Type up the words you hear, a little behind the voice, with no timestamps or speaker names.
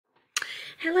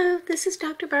Hello, this is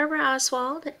Dr. Barbara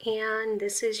Oswald, and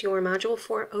this is your Module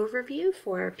 4 overview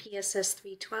for PSS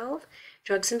 312,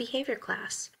 Drugs and Behavior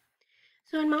class.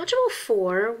 So in Module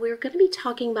 4, we're going to be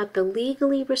talking about the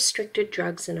legally restricted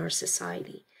drugs in our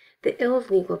society, the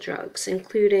illegal drugs,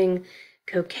 including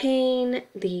cocaine,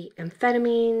 the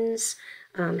amphetamines,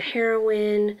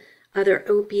 heroin, other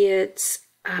opiates,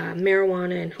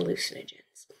 marijuana, and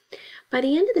hallucinogens. By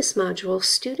the end of this module,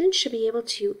 students should be able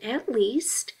to at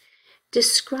least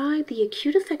describe the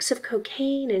acute effects of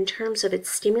cocaine in terms of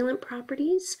its stimulant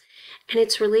properties and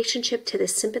its relationship to the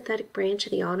sympathetic branch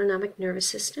of the autonomic nervous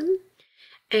system.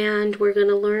 And we're going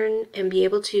to learn and be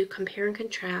able to compare and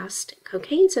contrast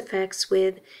cocaine's effects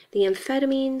with the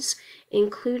amphetamines,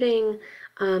 including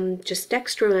just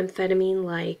dextroamphetamine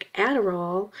like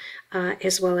Adderall,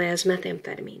 as well as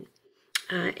methamphetamine.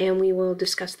 And we will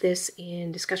discuss this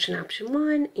in discussion option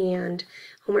 1 and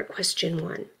homework question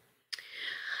 1.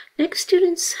 Next,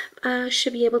 students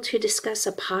should be able to discuss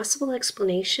a possible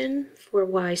explanation for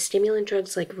why stimulant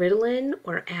drugs like Ritalin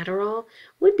or Adderall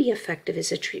would be effective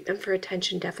as a treatment for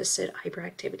attention deficit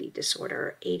hyperactivity disorder,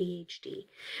 or ADHD.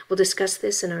 We'll discuss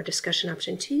this in our discussion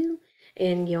option 2,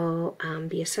 and you'll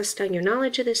be assessed on your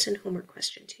knowledge of this in homework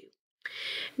question 2.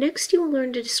 Next, you will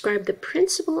learn to describe the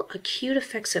principal acute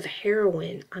effects of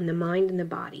heroin on the mind and the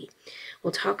body.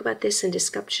 We'll talk about this in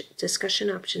discussion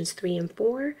options 3 and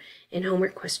 4 in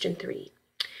homework question 3.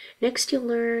 Next, you'll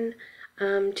learn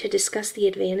to discuss the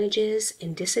advantages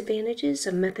and disadvantages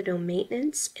of methadone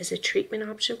maintenance as a treatment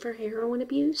option for heroin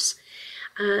abuse.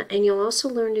 And you'll also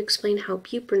learn to explain how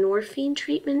buprenorphine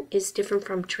treatment is different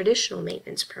from traditional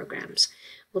maintenance programs.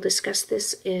 We'll discuss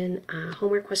this in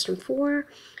homework question 4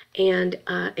 and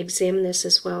examine this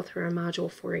as well through our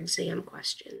Module 4 exam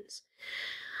questions.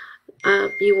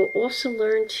 You will also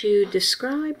learn to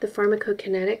describe the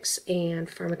pharmacokinetics and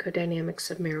pharmacodynamics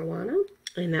of marijuana,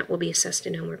 and that will be assessed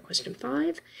in homework question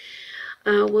 5.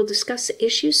 We'll discuss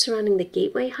issues surrounding the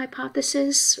gateway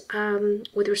hypothesis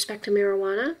with respect to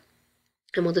marijuana,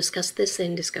 and we'll discuss this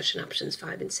in discussion options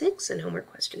 5 and 6 in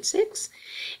homework question 6.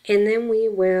 And then we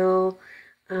will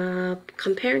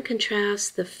compare and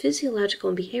contrast the physiological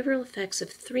and behavioral effects of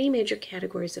 3 major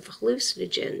categories of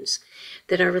hallucinogens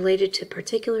that are related to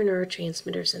particular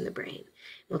neurotransmitters in the brain.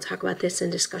 We'll talk about this in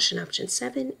discussion option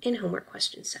 7 in homework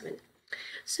question 7.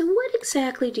 So what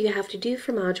exactly do you have to do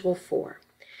for Module 4?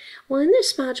 Well, in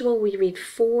this module, we read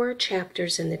 4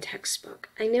 chapters in the textbook.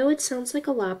 I know it sounds like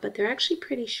a lot, but they're actually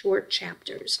pretty short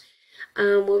chapters.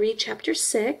 We'll read Chapter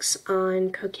 6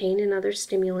 on cocaine and other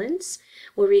stimulants.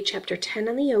 We'll read Chapter 10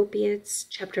 on the opiates,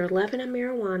 Chapter 11 on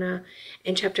marijuana,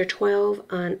 and Chapter 12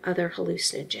 on other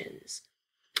hallucinogens.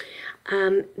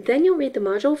 Then you'll read the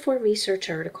Module 4 research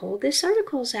article. This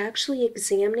article is actually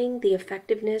examining the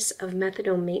effectiveness of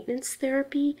methadone maintenance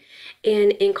therapy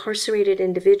in incarcerated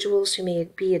individuals who may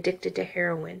be addicted to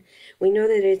heroin. We know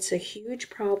that it's a huge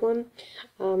problem,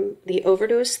 the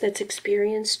overdose that's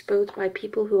experienced both by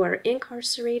people who are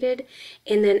incarcerated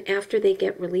and then after they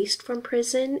get released from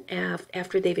prison,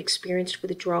 after they've experienced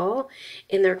withdrawal,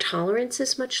 and their tolerance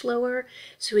is much lower.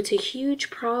 So it's a huge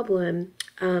problem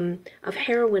of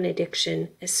heroin addiction,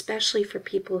 especially for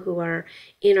people who are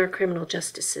in our criminal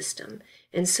justice system.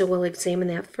 And so we'll examine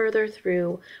that further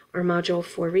through our Module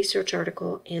 4 research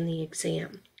article and the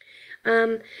exam.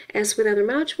 As with other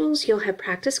modules, you'll have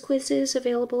practice quizzes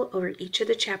available over each of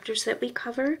the chapters that we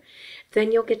cover.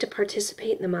 Then you'll get to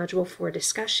participate in the Module 4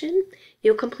 discussion.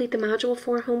 You'll complete the Module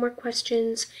 4 homework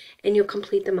questions, and you'll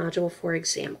complete the Module 4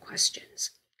 exam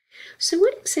questions. So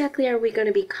what exactly are we going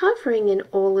to be covering in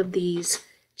all of these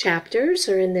chapters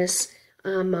or in this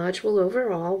module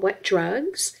overall? What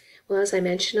drugs? Well, as I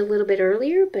mentioned a little bit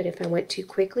earlier, but if I went too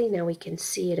quickly, now we can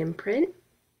see it in print.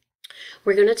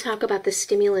 We're going to talk about the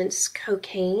stimulants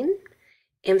cocaine,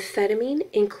 amphetamine,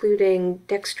 including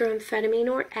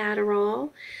dextroamphetamine or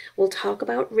Adderall. We'll talk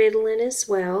about Ritalin as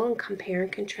well and compare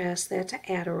and contrast that to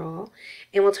Adderall.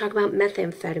 And we'll talk about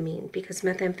methamphetamine because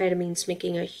methamphetamine is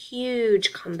making a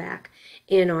huge comeback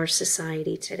in our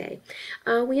society today.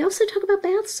 We also talk about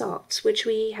bath salts, which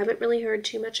we haven't really heard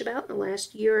too much about in the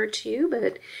last year or two,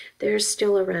 but they're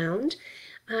still around.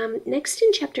 Next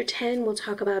in Chapter 10, we'll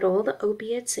talk about all the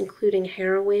opiates, including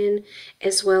heroin,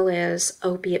 as well as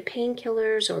opiate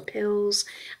painkillers or pills.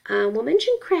 We'll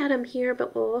mention kratom here,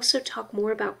 but we'll also talk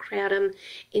more about kratom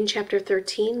in Chapter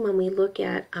 13 when we look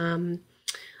at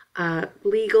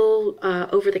legal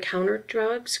over-the-counter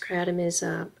drugs. Kratom is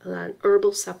an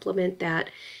herbal supplement that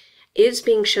is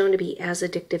being shown to be as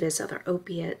addictive as other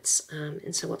opiates,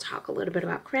 and so we'll talk a little bit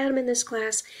about kratom in this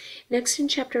class. Next in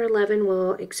Chapter 11,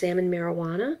 we'll examine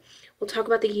marijuana. We'll talk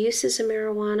about the uses of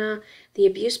marijuana, the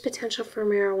abuse potential for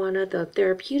marijuana, the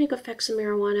therapeutic effects of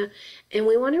marijuana, and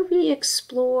we want to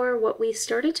re-explore what we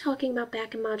started talking about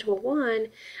back in Module 1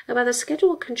 about the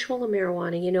schedule control of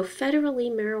marijuana. You know, federally,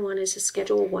 marijuana is a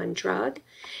Schedule 1 drug,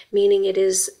 meaning it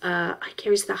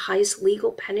carries the highest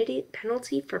legal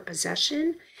penalty for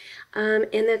possession. And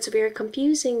that's very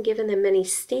confusing given that many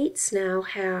states now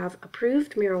have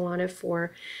approved marijuana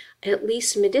for at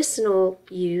least medicinal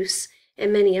use,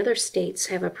 and many other states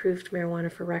have approved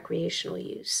marijuana for recreational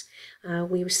use.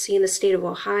 We see in the state of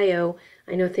Ohio,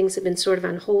 I know things have been sort of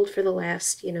on hold for the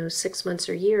last, 6 months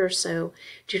or year or so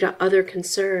due to other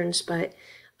concerns, but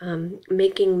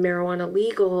making marijuana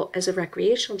legal as a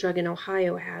recreational drug in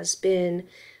Ohio has been,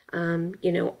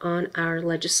 on our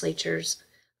legislature's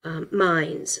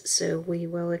minds. So we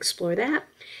will explore that.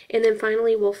 And then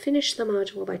finally, we'll finish the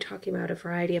module by talking about a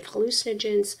variety of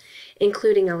hallucinogens,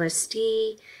 including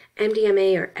LSD,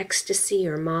 MDMA or ecstasy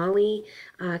or Molly,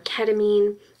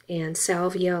 ketamine, and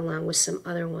salvia, along with some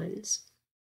other ones.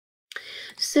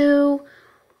 So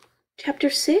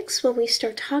Chapter 6, when we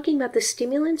start talking about the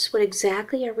stimulants, what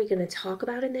exactly are we going to talk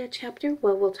about in that chapter?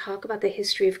 Well, we'll talk about the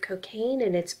history of cocaine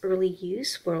and its early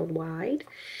use worldwide.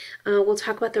 We'll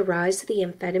talk about the rise of the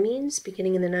amphetamines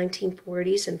beginning in the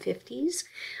 1940s and 50s.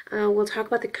 We'll talk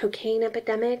about the cocaine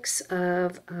epidemics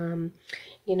of the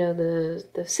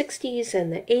 60s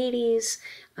and the 80s,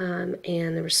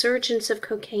 and the resurgence of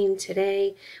cocaine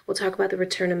today. We'll talk about the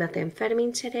return of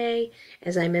methamphetamine today.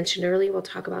 As I mentioned earlier, we'll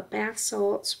talk about bath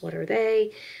salts. What are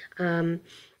they? And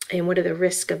what are the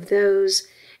risks of those?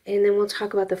 And then we'll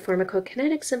talk about the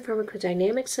pharmacokinetics and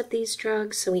pharmacodynamics of these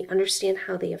drugs so we understand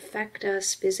how they affect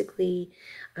us physically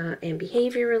and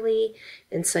behaviorally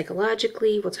and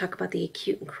psychologically. We'll talk about the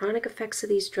acute and chronic effects of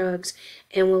these drugs,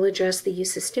 and we'll address the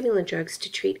use of stimulant drugs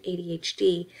to treat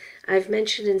ADHD. I've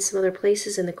mentioned in some other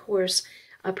places in the course,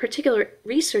 a particular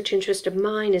research interest of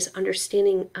mine is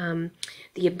understanding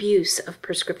the abuse of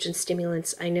prescription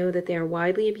stimulants. I know that they are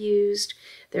widely abused.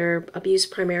 They're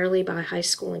abused primarily by high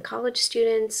school and college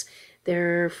students.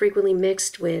 They're frequently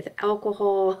mixed with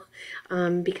alcohol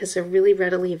because they're really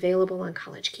readily available on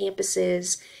college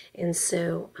campuses. And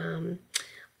so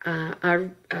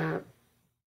our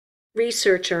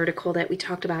research article that we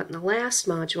talked about in the last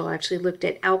module actually looked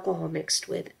at alcohol mixed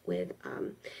with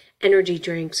energy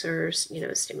drinks or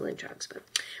stimulant drugs. But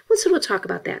we'll talk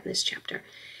about that in this chapter.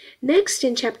 Next,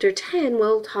 in Chapter 10,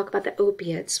 we'll talk about the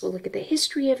opiates. We'll look at the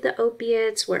history of the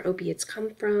opiates, where opiates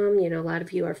come from. A lot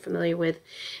of you are familiar with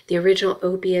the original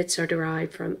opiates are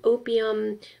derived from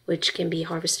opium, which can be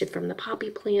harvested from the poppy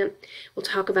plant. We'll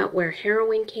talk about where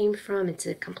heroin came from. It's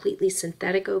a completely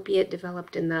synthetic opiate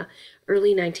developed in the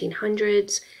early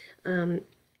 1900s.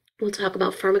 We'll talk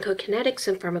about pharmacokinetics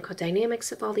and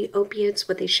pharmacodynamics of all the opiates,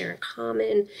 what they share in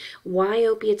common, why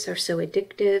opiates are so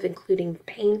addictive, including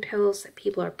pain pills that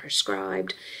people are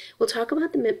prescribed. We'll talk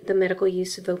about the medical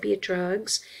use of opiate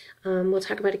drugs. We'll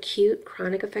talk about acute,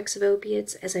 chronic effects of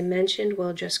opiates. As I mentioned, we'll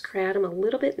address kratom a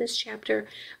little bit in this chapter,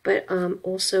 but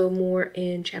also more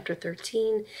in Chapter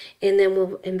 13. And then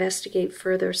we'll investigate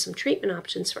further some treatment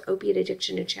options for opiate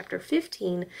addiction in Chapter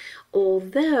 15,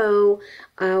 although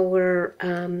our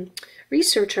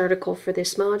research article for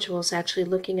this module is actually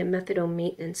looking at methadone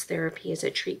maintenance therapy as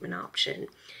a treatment option.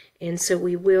 And so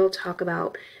we will talk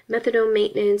about methadone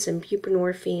maintenance and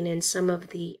buprenorphine and some of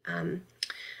the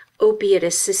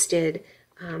opiate-assisted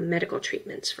medical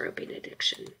treatments for opiate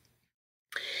addiction.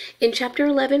 In Chapter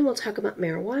 11, we'll talk about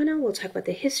marijuana. We'll talk about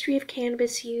the history of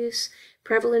cannabis use,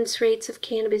 prevalence rates of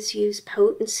cannabis use,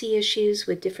 potency issues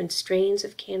with different strains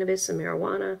of cannabis and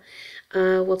marijuana.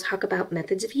 We'll talk about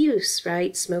methods of use,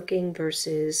 right? Smoking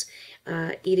versus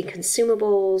eating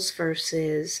consumables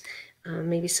versus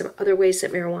maybe some other ways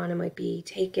that marijuana might be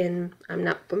taken. I'm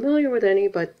not familiar with any,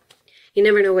 but you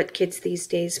never know what kids these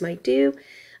days might do.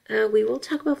 We will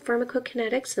talk about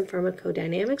pharmacokinetics and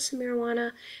pharmacodynamics of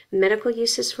marijuana, medical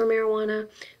uses for marijuana,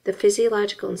 the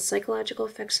physiological and psychological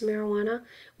effects of marijuana.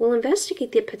 We'll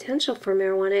investigate the potential for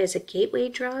marijuana as a gateway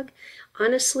drug.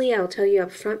 Honestly, I'll tell you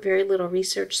up front, very little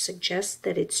research suggests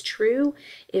that it's true.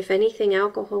 If anything,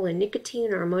 alcohol and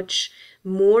nicotine are much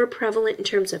more prevalent in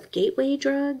terms of gateway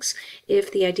drugs. If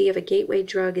the idea of a gateway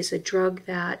drug is a drug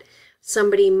that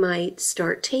somebody might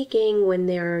start taking when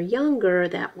they're younger,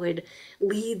 that would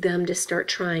lead them to start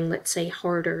trying, let's say,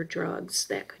 harder drugs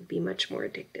that could be much more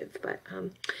addictive. But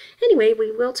anyway,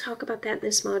 we will talk about that in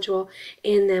this module,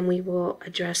 and then we will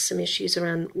address some issues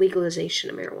around legalization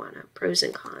of marijuana, pros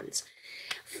and cons.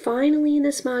 Finally, in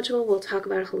this module, we'll talk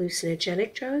about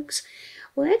hallucinogenic drugs.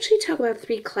 We'll actually talk about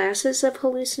 3 classes of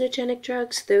hallucinogenic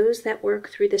drugs, those that work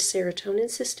through the serotonin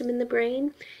system in the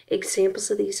brain. Examples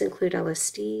of these include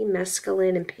LSD,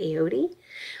 mescaline, and peyote.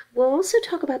 We'll also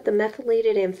talk about the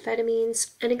methylated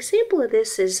amphetamines. An example of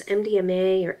this is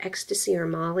MDMA or ecstasy or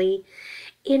Molly.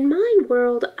 In my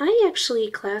world, I actually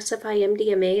classify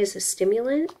MDMA as a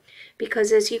stimulant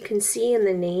because, as you can see in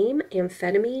the name,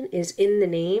 amphetamine is in the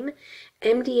name.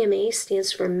 MDMA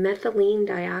stands for methylene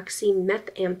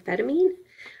dioxymethamphetamine,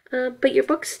 but your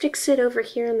book sticks it over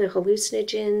here in the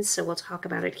hallucinogens, so we'll talk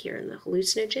about it here in the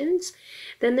hallucinogens.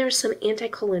 Then there's some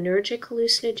anticholinergic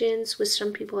hallucinogens, which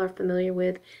some people are familiar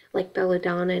with, like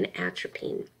belladonna and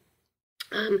atropine.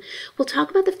 We'll talk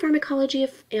about the pharmacology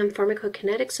and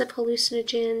pharmacokinetics of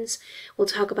hallucinogens. We'll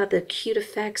talk about the acute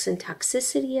effects and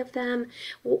toxicity of them.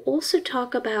 We'll also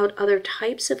talk about other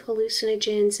types of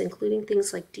hallucinogens, including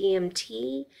things like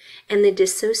DMT and the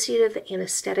dissociative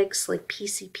anesthetics like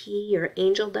PCP or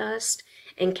angel dust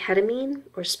and ketamine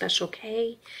or special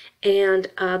K. And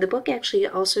the book actually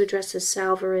also addresses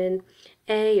Salvirin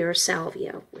A or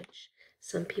salvia, which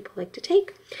some people like to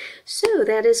take. So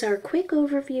that is our quick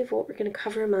overview of what we're going to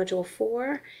cover in Module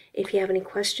 4. If you have any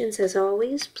questions, as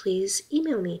always, please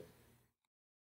email me.